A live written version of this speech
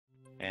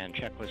And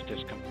checklist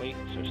is complete,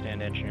 so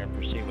stand engineer and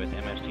proceed with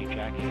MST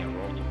jacking and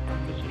roll to park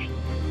position.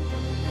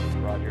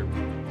 Roger.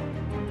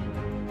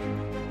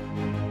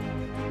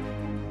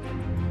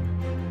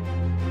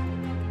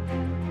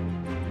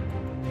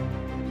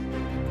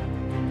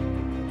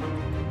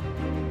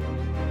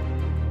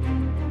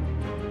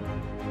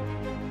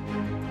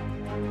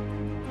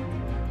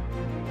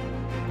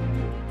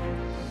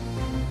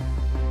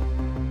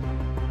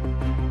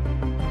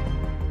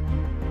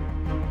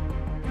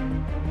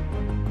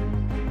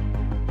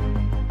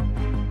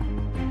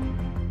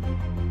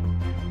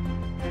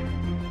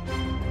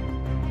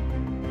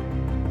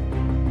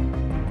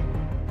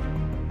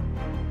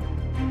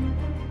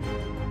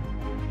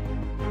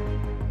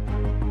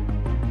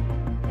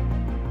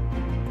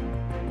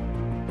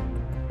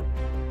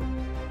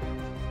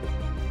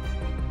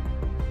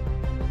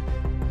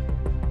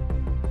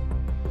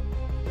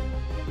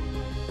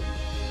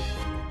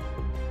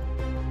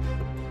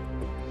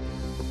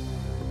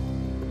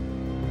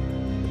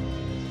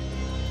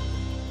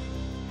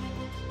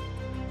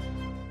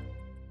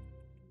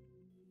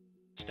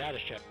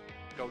 Status check.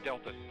 Go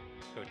Delta.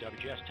 Go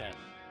WGS-10.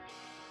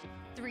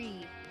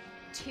 3,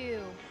 2,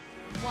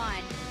 1.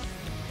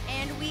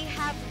 And we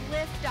have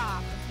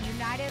liftoff of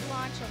United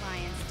Launch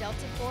Alliance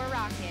Delta IV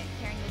rocket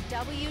carrying the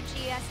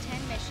WGS-10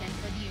 mission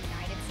for the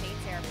United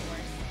States Air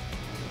Force.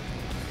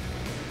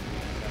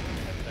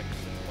 10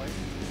 seconds in flight.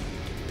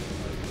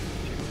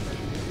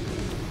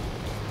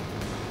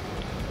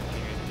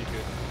 Continuing to see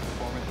good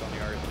performance on the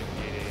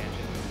RS-68A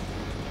engine.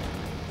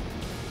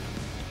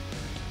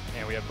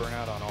 And we have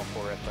burnout on all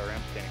 4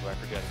 SRMs, standing by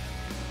for jettison.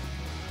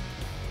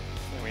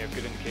 And we have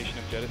good indication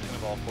of jettison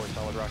of all 4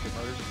 solid rocket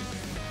motors.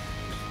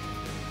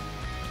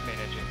 Main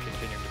engine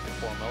continuing to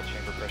perform well,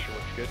 chamber pressure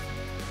looks good.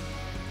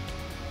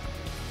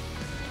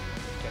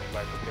 Standing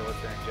by for payload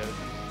bearing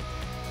jettison.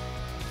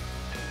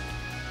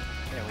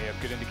 And we have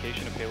good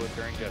indication of payload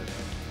bearing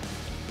jettison.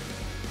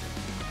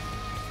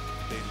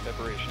 Stage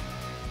separation.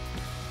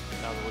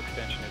 Nozzle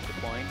extension is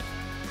deploying.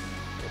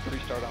 We'll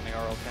pre-start on the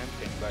RL-10,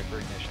 standing by for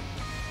ignition.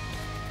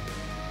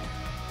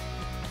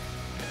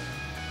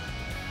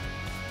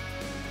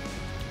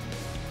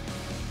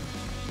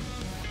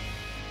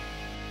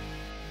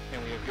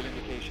 And we have good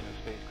indication of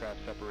spacecraft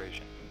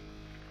separation.